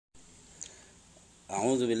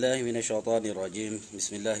A'udzu billahi minasyaitonir rajim.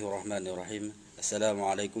 Bismillahirrahmanirrahim.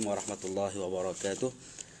 Assalamualaikum warahmatullahi wabarakatuh.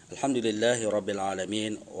 Alhamdulillahi rabbil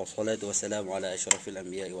alamin wassalatu wassalamu ala asyrafil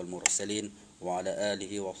anbiya'i wal mursalin wa ala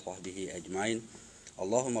alihi wa sahbihi ajmain.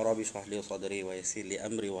 Allahumma rabbi shrah li sadri wa yassir li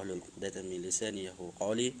amri wahlul 'uqdatam min lisani yafqahu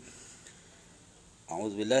qawli.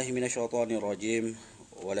 A'udzu billahi minasyaitonir rajim.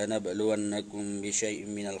 Wa lanabluwannakum bi syai'in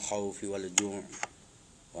minal khaufi wal ju'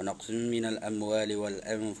 wa naqsin minal amwali wal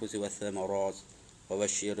anfusi wath thamarat wa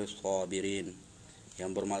basyirus sabirin.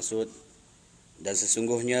 Yang bermaksud, dan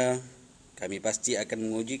sesungguhnya kami pasti akan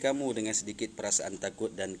menguji kamu dengan sedikit perasaan takut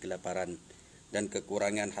dan kelaparan dan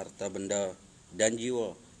kekurangan harta benda dan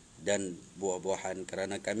jiwa dan buah-buahan,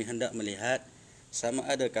 kerana kami hendak melihat sama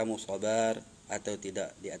ada kamu sabar atau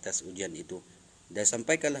tidak di atas ujian itu. Dan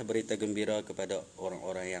sampaikanlah berita gembira kepada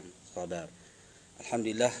orang-orang yang sabar.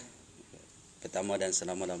 Alhamdulillah, pertama dan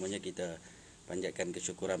selama-lamanya kita panjatkan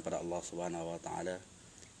kesyukuran pada Allah Subhanahu Wa Taala,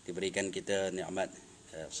 diberikan kita nikmat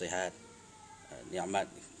sihat, nikmat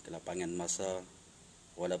kelapangan masa,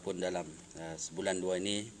 walaupun dalam sebulan dua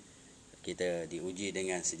ini kita diuji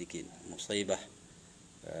dengan sedikit musibah,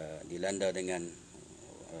 dilanda dengan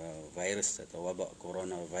virus atau wabak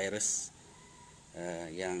coronavirus,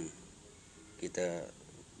 yang kita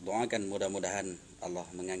doakan mudah-mudahan Allah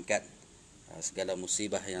mengangkat segala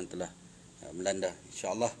musibah yang telah melanda.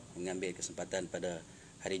 InsyaAllah mengambil kesempatan pada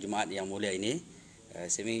hari Jumaat yang mulia ini,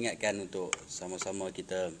 saya mengingatkan untuk sama-sama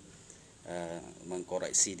kita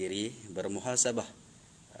mengkoreksi diri, bermuhasabah.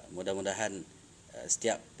 Mudah-mudahan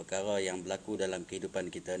setiap perkara yang berlaku dalam kehidupan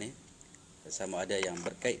kita ni, sama ada yang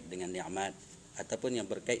berkait dengan nikmat ataupun yang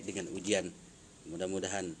berkait dengan ujian,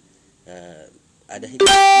 mudah-mudahan ada hikmah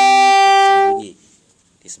tersembunyi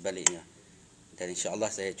di sebaliknya. Dan insyaAllah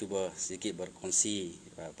saya cuba sedikit berkongsi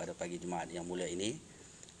pada pagi Jumaat yang mulia ini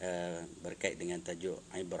berkait dengan tajuk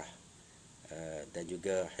ibrah dan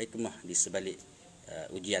juga hikmah di sebalik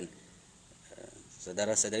ujian.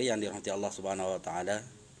 Saudara-saudari yang dirahmati Allah Subhanahu Wa Taala,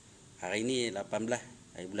 hari ini 18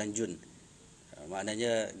 hari bulan Jun,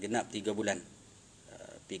 maknanya genap 3 bulan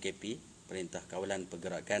PKP, Perintah Kawalan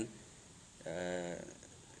Pergerakan,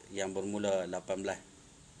 yang bermula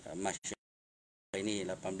 18 Mac ini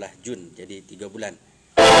 18 Jun, jadi 3 bulan.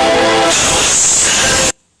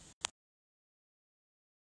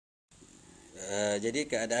 Jadi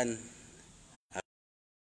keadaan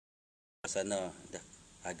sana dah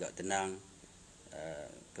agak tenang,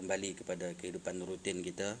 kembali kepada kehidupan rutin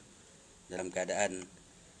kita, dalam keadaan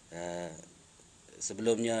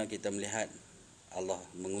sebelumnya kita melihat Allah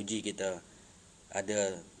menguji kita.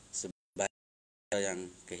 Ada sebahagian yang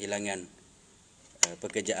kehilangan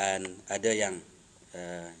pekerjaan, ada yang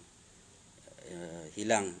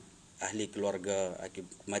hilang ahli keluarga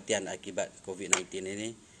kematian akibat COVID-19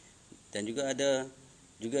 ini, dan juga ada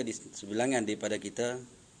juga di sebilangan daripada kita,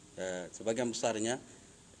 sebagian besarnya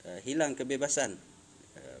hilang kebebasan.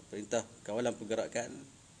 Perintah Kawalan Pergerakan,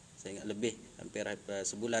 saya ingat lebih hampir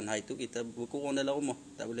sebulan hari itu kita berkurung dalam rumah,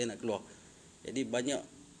 tak boleh nak keluar. Jadi banyak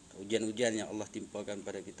ujian-ujian yang Allah timpakan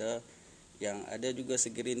pada kita, yang ada juga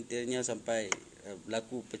segerintirnya sampai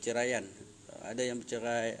berlaku perceraian. Ada yang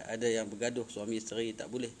bercerai, ada yang bergaduh suami isteri,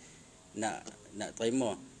 tak boleh nak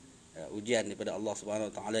terima ujian daripada Allah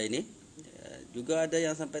Subhanahu Wa Taala ini. Juga ada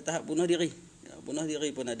yang sampai tahap bunuh diri. Bunuh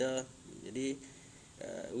diri pun ada. Jadi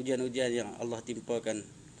ujian-ujian yang Allah timpakan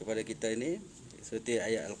kepada kita ini, seperti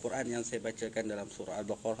ayat Al-Quran yang saya bacakan dalam surah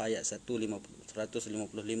Al-Baqarah ayat 155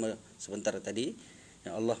 sebentar tadi,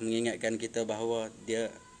 yang Allah mengingatkan kita bahawa Dia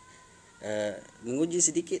menguji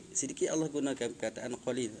sedikit Allah gunakan perkataan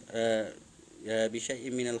qalil, bi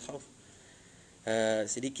syai'in minal khauf,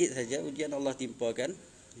 sedikit saja ujian Allah timpakan,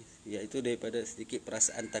 iaitu daripada sedikit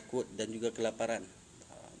perasaan takut dan juga kelaparan.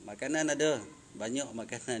 Makanan ada, banyak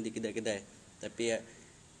makanan di kedai-kedai, tapi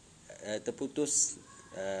terputus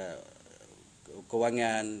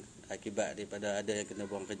kewangan akibat daripada ada yang kena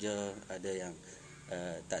buang kerja, ada yang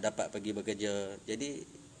tak dapat pergi bekerja.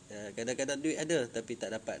 Jadi kadang-kadang duit ada tapi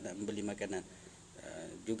tak dapat nak membeli makanan.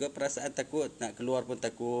 Juga perasaan takut, nak keluar pun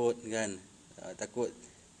takut kan, takut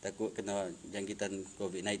kena jangkitan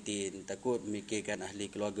COVID-19, takut memikirkan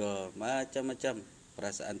ahli keluarga, macam-macam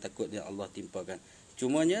perasaan takut yang Allah timpakan.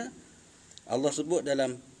 Cumanya Allah sebut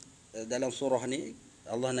dalam surah ni,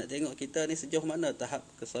 Allah nak tengok kita ni sejauh mana tahap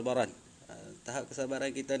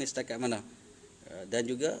kesabaran kita ni setakat mana. Dan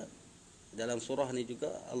juga dalam surah ni juga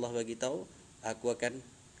Allah bagi tahu, aku akan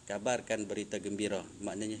kabarkan berita gembira,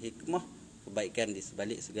 maknanya hikmah kebaikan di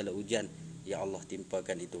sebalik segala ujian yang Allah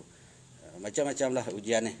timpakan itu. Macam-macamlah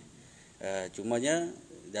ujian ni. Cumanya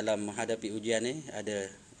dalam menghadapi ujian ni ada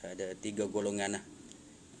 3 golongan lah.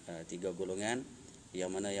 3 golongan. Yang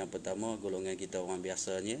mana yang pertama, golongan kita orang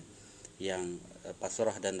biasanya yang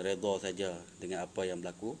pasrah dan redha saja dengan apa yang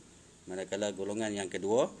berlaku. Manakala golongan yang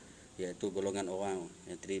kedua, iaitu golongan orang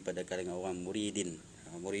yang terdiri pada kalangan orang muridin.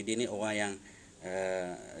 Muridin ni orang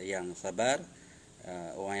yang sabar,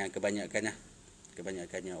 orang yang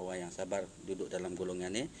kebanyakannya orang yang sabar duduk dalam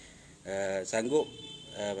golongan ni, sanggup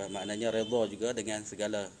maknanya redha juga dengan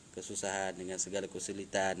segala kesusahan, dengan segala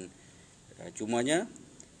kesulitan. Cumanya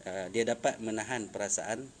dia dapat menahan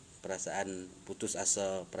perasaan putus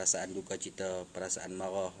asa, perasaan duka cita, perasaan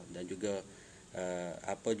marah, dan juga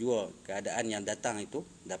apa jua keadaan yang datang itu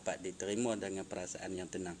dapat diterima dengan perasaan yang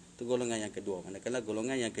tenang. Itu golongan yang kedua. Manakala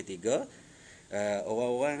golongan yang ketiga,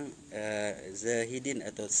 orang-orang zahidin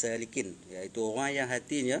atau salikin, iaitu orang yang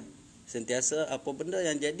hatinya sentiasa apa benda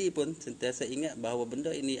yang jadi pun sentiasa ingat bahawa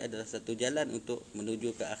benda ini adalah satu jalan untuk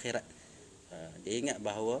menuju ke akhirat. Dia ingat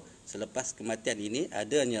bahawa selepas kematian ini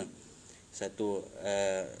adanya satu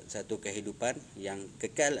kehidupan yang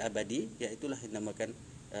kekal abadi, iaitu dinamakan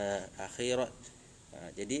akhirat.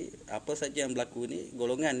 Jadi apa saja yang berlaku ni,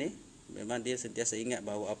 golongan ni memang dia sentiasa ingat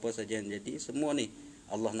bahawa apa saja yang jadi, semua ni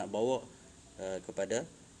Allah nak bawa kepada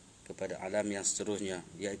alam yang seterusnya.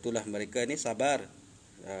 Iaitulah mereka ni sabar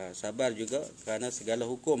juga kerana segala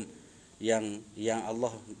hukum yang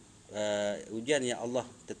Allah ujian yang Allah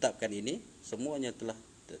tetapkan ini semuanya telah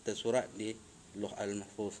tersurat di Lauh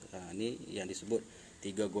Al-Mahfuz. Ini yang disebut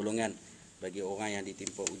 3 golongan bagi orang yang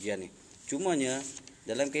ditimpa ujian ni. Cumanya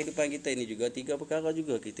dalam kehidupan kita ini juga 3 perkara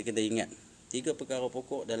juga kita kena ingat. 3 perkara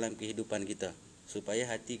pokok dalam kehidupan kita, supaya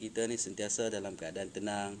hati kita ni sentiasa dalam keadaan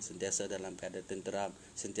tenang, sentiasa dalam keadaan tenteram,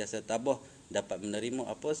 sentiasa tabah dapat menerima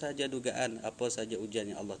apa sahaja dugaan, apa sahaja ujian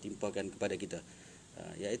yang Allah timpakan kepada kita.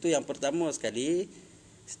 Iaitu yang pertama sekali,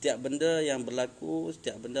 setiap benda yang berlaku,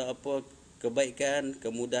 setiap benda apa kebaikan,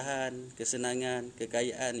 kemudahan, kesenangan,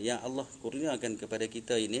 kekayaan yang Allah kurniakan kepada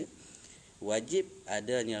kita ini, wajib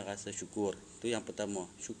adanya rasa syukur. Itu yang pertama.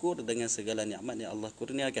 Syukur dengan segala nikmat yang Allah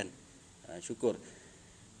kurniakan. Syukur.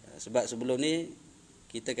 Sebab sebelum ni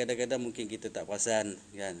kita kadang-kadang mungkin kita tak perasan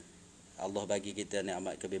kan. Allah bagi kita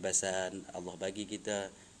nikmat kebebasan, Allah bagi kita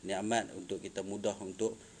nikmat untuk kita mudah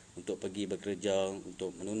untuk pergi bekerja,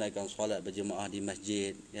 untuk menunaikan solat berjemaah di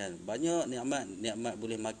masjid kan. Banyak nikmat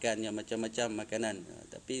boleh makan yang macam-macam makanan.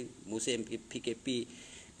 Tapi musim PKP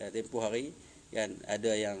tempoh hari kan,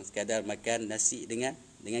 ada yang sekadar makan nasi dengan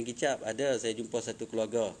kicap. Ada saya jumpa satu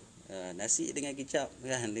keluarga nasi dengan kicap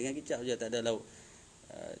kan, dengan kicap je, tak ada lauk.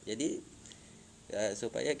 Jadi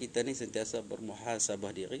supaya kita ni sentiasa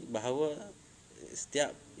bermuhasabah diri bahawa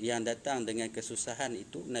setiap yang datang dengan kesusahan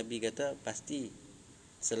itu, Nabi kata pasti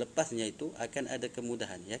selepasnya itu akan ada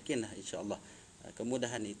kemudahan. Yakinlah insya-Allah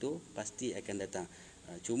kemudahan itu pasti akan datang.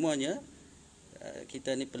 Cumanya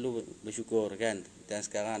kita ni perlu bersyukur kan. Dan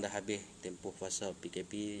sekarang dah habis tempoh fasa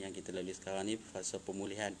PKP yang kita lalui sekarang ni, fasa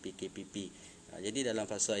pemulihan PKPP. Jadi dalam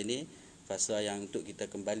fasa ini, fasa yang untuk kita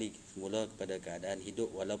kembali semula kepada keadaan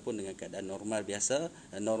hidup walaupun dengan keadaan normal biasa,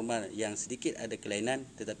 normal yang sedikit ada kelainan,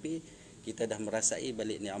 tetapi kita dah merasai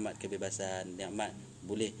balik nikmat kebebasan, nikmat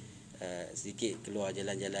boleh sedikit keluar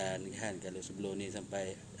jalan-jalan kan. Kalau sebelum ni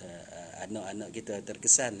sampai anak-anak kita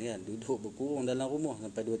terkesan kan duduk berkurung dalam rumah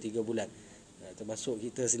sampai 2-3 bulan, termasuk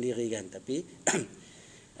kita sendiri kan. Tapi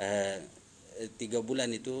 3 bulan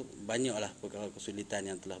itu banyaklah perkara kesulitan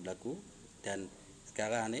yang telah berlaku, dan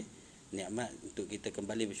sekarang ni nikmat untuk kita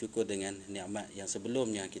kembali bersyukur dengan nikmat yang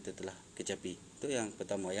sebelumnya kita telah kecapi. Itu yang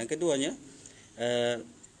pertama. Yang keduanya,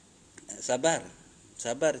 sabar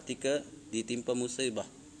ketika ditimpa musibah.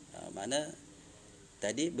 Mana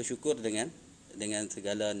tadi bersyukur dengan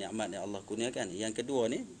segala nikmat yang Allah kurniakan. Yang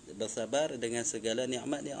kedua ni bersabar dengan segala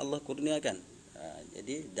nikmat yang Allah kurniakan.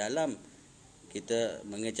 Jadi dalam kita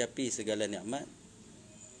mengecapi segala nikmat,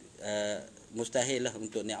 mustahil lah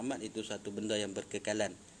untuk nikmat itu satu benda yang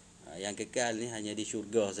berkekalan. Yang kekal ni hanya di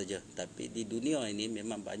syurga saja. Tapi di dunia ini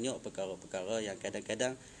memang banyak perkara-perkara yang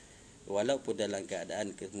kadang-kadang walaupun dalam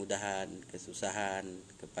keadaan kemudahan, kesusahan,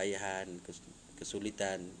 kepayahan,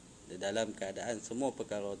 kesulitan, dalam keadaan semua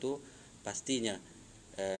perkara tu pastinya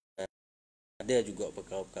ada juga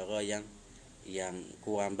perkara-perkara yang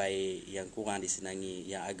kurang baik, yang kurang disenangi,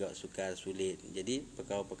 yang agak sukar, sulit. Jadi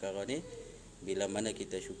perkara-perkara ni bila mana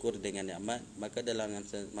kita syukur dengan nikmat, maka dalam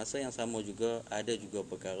masa yang sama juga ada juga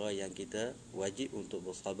perkara yang kita wajib untuk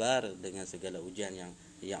bersabar dengan segala ujian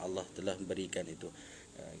yang Allah telah berikan itu.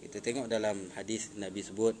 Kita tengok dalam hadis Nabi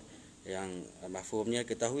sebut yang mafhumnya,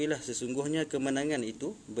 ketahuilah sesungguhnya kemenangan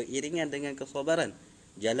itu beriringan dengan kesabaran,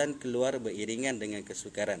 jalan keluar beriringan dengan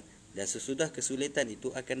kesukaran, dan sesudah kesulitan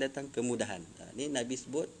itu akan datang kemudahan. Ini Nabi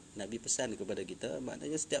sebut, Nabi pesan kepada kita,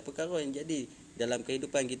 maknanya setiap perkara yang jadi dalam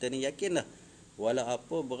kehidupan kita ni, yakinlah walau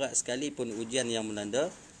apa berat sekalipun ujian yang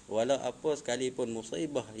melanda, walau apa sekalipun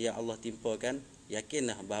musibah yang Allah timpakan,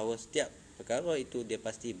 yakinlah bahawa setiap perkara itu dia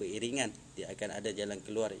pasti beriringan, dia akan ada jalan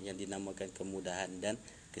keluar yang dinamakan kemudahan dan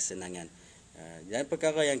kesenangan. Dan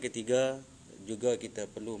perkara yang ketiga juga kita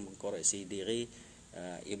perlu mengkoreksi diri,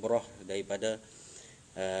 ibrah daripada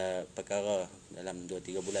perkara dalam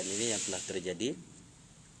 2-3 bulan ini yang telah terjadi.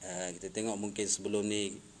 Kita tengok mungkin sebelum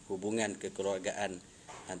ni hubungan kekeluargaan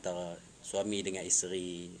antara suami dengan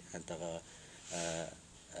isteri, antara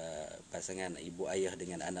pasangan ibu ayah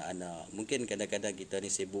dengan anak-anak, mungkin kadang-kadang kita ni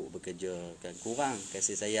sibuk bekerja kan, kurang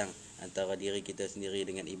kasih sayang antara diri kita sendiri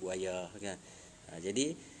dengan ibu ayah kan.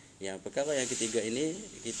 Jadi yang perkara yang ketiga ini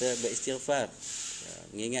kita beristighfar,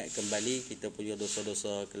 mengingat kembali kita punya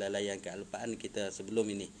dosa-dosa, kelalaian, kealpaan kita sebelum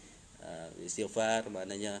ini. Istighfar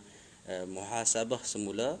maknanya muhasabah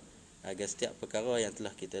semula agar setiap perkara yang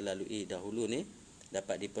telah kita lalui dahulu ni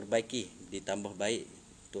dapat diperbaiki, ditambah baik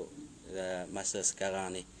untuk masa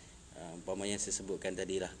sekarang ni. Umpamanya saya sebutkan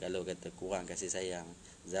tadilah, kalau kata kurang kasih sayang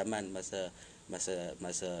zaman masa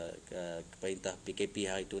perintah PKP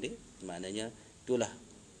hari tu ni, maknanya itulah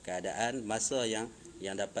keadaan masa yang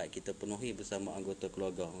dapat kita penuhi bersama anggota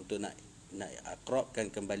keluarga untuk nak akrabkan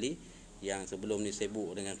kembali yang sebelum ni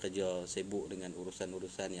sibuk dengan kerja, sibuk dengan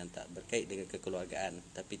urusan-urusan yang tak berkait dengan kekeluargaan.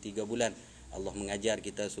 Tapi 3 bulan Allah mengajar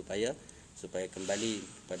kita supaya kembali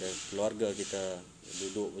pada keluarga kita,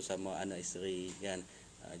 duduk bersama anak isteri kan.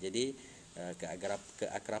 Jadi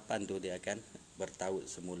keakraban tu dia akan bertaut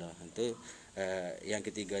semula. Itu yang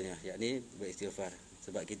ketiganya, yakni beristighfar.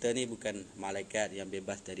 Sebab kita ni bukan malaikat yang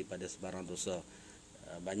bebas daripada sebarang dosa.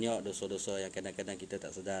 Banyak dosa-dosa yang kadang-kadang kita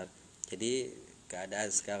tak sedar. Jadi keadaan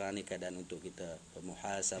sekarang ni keadaan untuk kita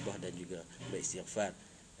bermuhasabah dan juga beristighfar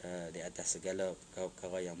di atas segala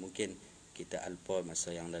perkara yang mungkin kita alpa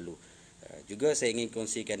masa yang lalu. Juga saya ingin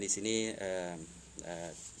kongsikan di sini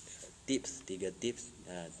 3 tips.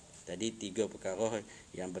 Tadi 3 perkara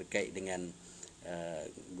yang berkait dengan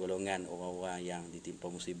golongan orang-orang yang ditimpa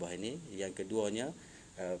musibah ini. Yang keduanya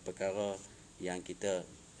perkara yang kita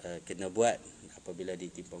kena buat apabila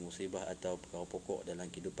ditimpa musibah atau perkara pokok dalam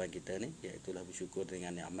kehidupan kita ni, iaitu bersyukur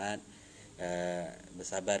dengan nikmat,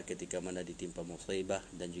 bersabar ketika mana ditimpa musibah,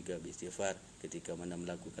 dan juga beristighfar ketika mana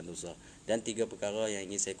melakukan dosa. Dan 3 perkara yang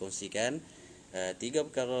ingin saya kongsikan, 3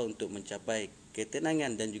 perkara untuk mencapai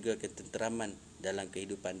ketenangan dan juga ketenteraman dalam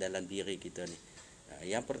kehidupan dalam diri kita ni.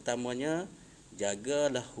 Yang pertamanya,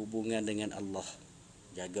 jagalah hubungan dengan Allah.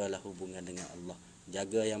 Jagalah hubungan dengan Allah.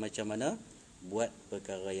 Jaga yang macam mana? Buat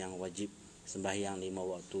perkara yang wajib. Sembahyang 5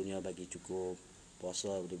 waktunya bagi cukup.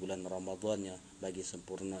 Puasa di bulan Ramadannya bagi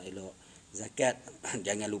sempurna elok. Zakat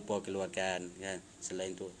jangan lupa keluarkan kan.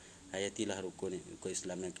 Selain tu hayatilah rukun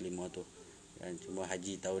Islam yang kelima tu kan. Cuma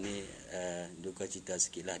haji tahun ni duka cita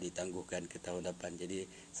sikitlah ditangguhkan ke tahun depan. Jadi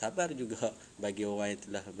sabar juga bagi orang yang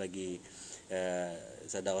telah bagi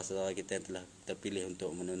saudara-saudara kita yang telah terpilih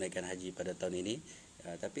untuk menunaikan haji pada tahun ini.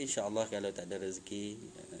 Tapi insya-Allah kalau tak ada rezeki,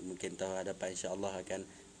 mungkin tahun hadapan insya-Allah akan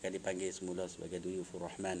dipanggil semula sebagai duyufur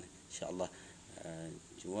rahman insya-Allah.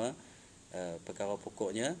 Cuma perkara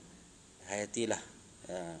pokoknya hayatilah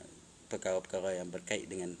perkara-perkara yang berkait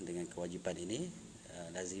dengan kewajipan ini,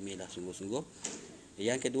 lazimilah sungguh-sungguh.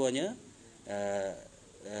 Yang keduanya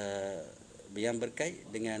yang berkait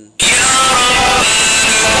dengan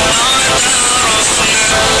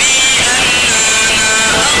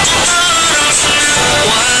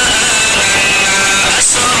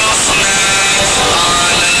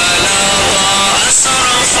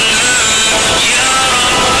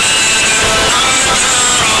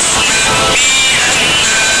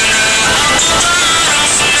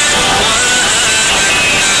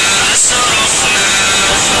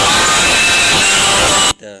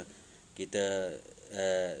kita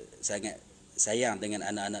sangat sayang dengan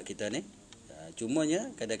anak-anak kita ni.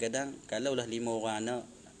 Cumanya kadang-kadang kalaulah 5 orang anak,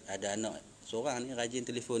 ada anak seorang ni rajin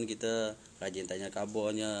telefon kita, rajin tanya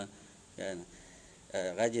khabarnya kan,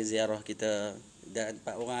 rajin ziarah kita, dan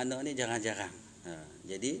 4 orang anak ni jarang-jarang.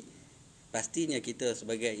 Jadi pastinya kita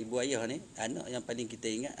sebagai ibu ayah ni, anak yang paling kita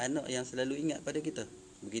ingat, anak yang selalu ingat pada kita.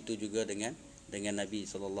 Begitu juga dengan Nabi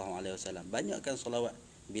SAW. Banyakkan solawat.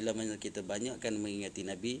 Bila mana kita banyakkan mengingati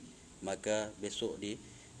Nabi, maka besok di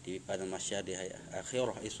padang mahsyar, di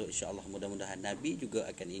akhirah esok, insya-Allah mudah-mudahan Nabi juga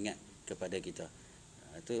akan ingat kepada kita.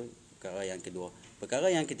 Itu perkara yang kedua. Perkara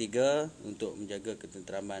yang ketiga, untuk menjaga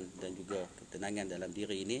ketenteraman dan juga ketenangan dalam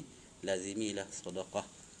diri ini, lazimilah sedekah.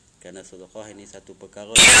 Kerana sedekah ini satu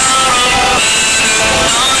perkara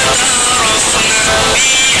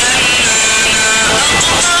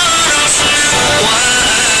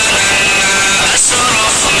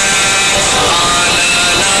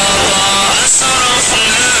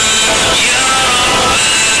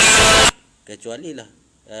kecualilah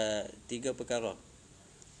 3 perkara,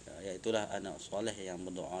 iaitulah anak soleh yang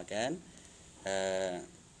mendoakan,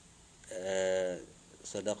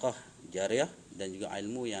 sedekah jariah, dan juga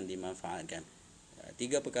ilmu yang dimanfaatkan.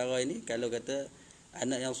 3 perkara ini, kalau kata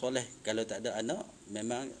anak yang soleh, kalau tak ada anak,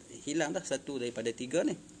 memang hilang dah satu daripada 3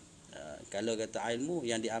 ni. Kalau kata ilmu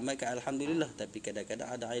yang diamalkan, alhamdulillah, tapi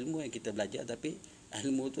kadang-kadang ada ilmu yang kita belajar, tapi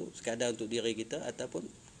ilmu tu sekadar untuk diri kita, ataupun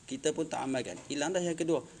kita pun tak amalkan, hilang dah yang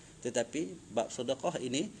kedua. Tetapi bab sedekah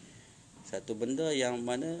ini satu benda yang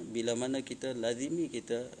mana bila mana kita lazimi,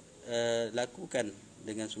 kita lakukan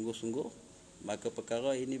dengan sungguh-sungguh, maka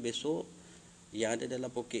perkara ini besok yang ada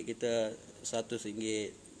dalam poket kita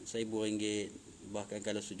RM100, RM1000, bahkan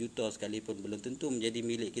kalau RM1 sekalipun belum tentu menjadi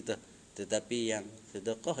milik kita. Tetapi yang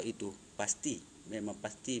sedekah itu pasti, memang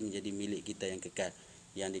pasti menjadi milik kita yang kekal,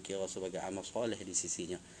 yang dikira sebagai amal soleh di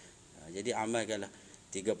sisinya. Jadi amalkanlah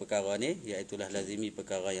 3 perkara ni, iaitulah lazimi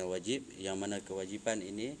perkara yang wajib, yang mana kewajipan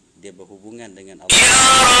ini dia berhubungan dengan Allah.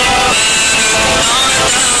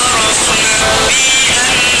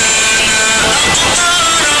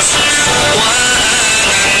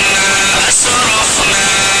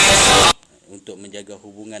 Untuk menjaga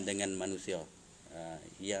hubungan dengan manusia,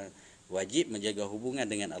 yang wajib menjaga hubungan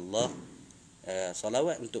dengan Allah,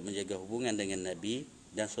 salawat untuk menjaga hubungan dengan Nabi,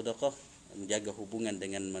 dan sedekah menjaga hubungan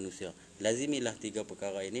dengan manusia. Lazimilah 3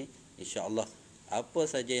 perkara ini, insya-Allah. Apa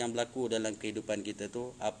saja yang berlaku dalam kehidupan kita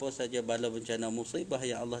tu, apa saja bala bencana musibah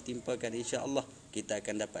yang Allah timpakan, insya-Allah kita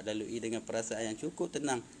akan dapat lalui dengan perasaan yang cukup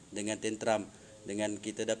tenang, dengan tenteram, dengan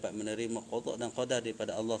kita dapat menerima qada dan qadar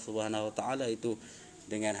daripada Allah Subhanahu Wa Taala itu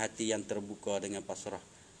dengan hati yang terbuka, dengan pasrah.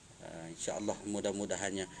 InsyaAllah,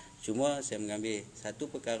 mudah-mudahannya. Cuma saya mengambil satu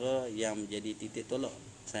perkara yang menjadi titik tolak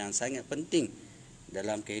yang sangat penting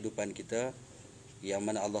dalam kehidupan kita, yang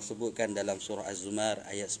mana Allah sebutkan dalam surah Az-Zumar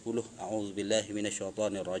ayat 10, a'udzubillahi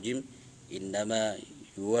minasyaitonirrajim, innama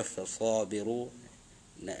yuwaffas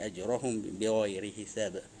sabiruna ajrahum bighairi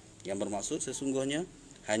hisab. Yang bermaksud sesungguhnya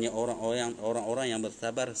hanya orang-orang yang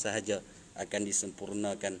bersabar sahaja akan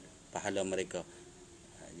disempurnakan pahala mereka.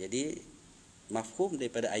 Jadi mafhum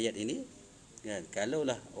daripada ayat ini, kan,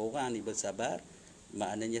 kalaulah orang ni bersabar,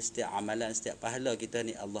 maknanya setiap amalan, setiap pahala kita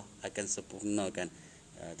ni Allah akan sempurnakan.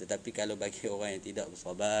 Tetapi kalau bagi orang yang tidak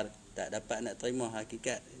bersabar, tak dapat nak terima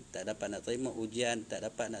hakikat, tak dapat nak terima ujian, tak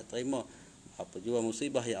dapat nak terima apa jua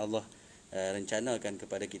musibah yang Allah rencanakan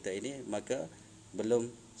kepada kita ini, maka belum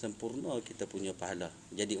sempurna kita punya pahala.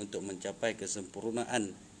 Jadi untuk mencapai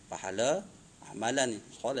kesempurnaan pahala amalan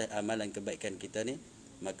soleh, amalan kebaikan kita ni,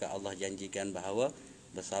 maka Allah janjikan bahawa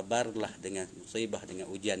bersabarlah dengan musibah, dengan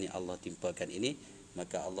ujian yang Allah timpakan ini.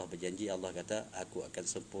 Maka Allah berjanji, Allah kata, aku akan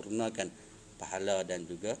sempurnakan pahala dan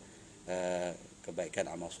juga kebaikan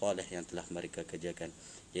amal soleh yang telah mereka kerjakan.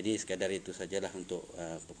 Jadi sekadar itu sajalah untuk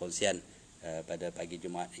perkongsian pada pagi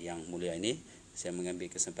Jumaat yang mulia ini. Saya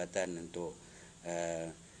mengambil kesempatan untuk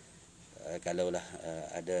kalaulah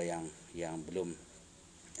ada yang belum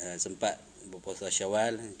sempat berpuasa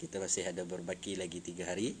Syawal, kita masih ada berbaki lagi 3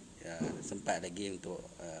 hari, sempat lagi untuk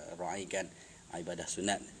raikan ibadah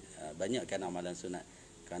sunat. Banyakkan amalan sunat,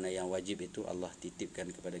 kerana yang wajib itu Allah titipkan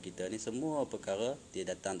kepada kita ni, semua perkara dia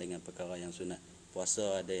datang dengan perkara yang sunat.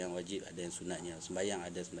 Puasa ada yang wajib, ada yang sunatnya. Sembahyang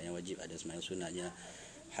ada sembahyang wajib, ada sembahyang sunatnya.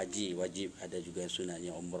 Haji wajib, ada juga yang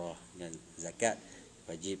sunatnya. Umrah dan zakat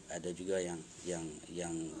wajib, ada juga yang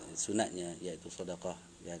sunatnya, iaitu sedekah.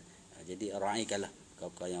 Dan jadi raikanlah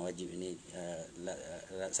perkara yang wajib ini,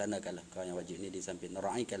 laksanakanlah perkara yang wajib ini, di samping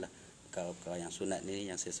raikanlah perkara yang sunat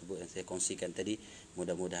ini yang saya sebut, yang saya kongsikan tadi.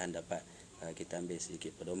 Mudah-mudahan dapat kita ambil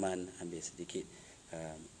sedikit pedoman, ambil sedikit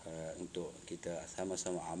untuk kita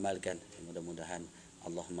sama-sama amalkan. Mudah-mudahan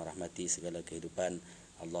Allah merahmati segala kehidupan,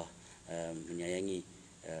 Allah menyayangi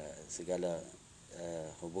segala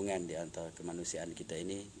hubungan di antara kemanusiaan kita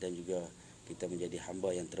ini, dan juga kita menjadi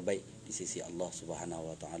hamba yang terbaik di sisi Allah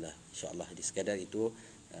Subhanahu Wa Taala. Insya-Allah, di sekadar itu,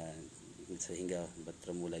 sehingga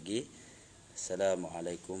bertemu lagi.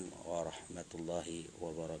 Assalamualaikum warahmatullahi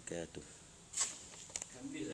wabarakatuh.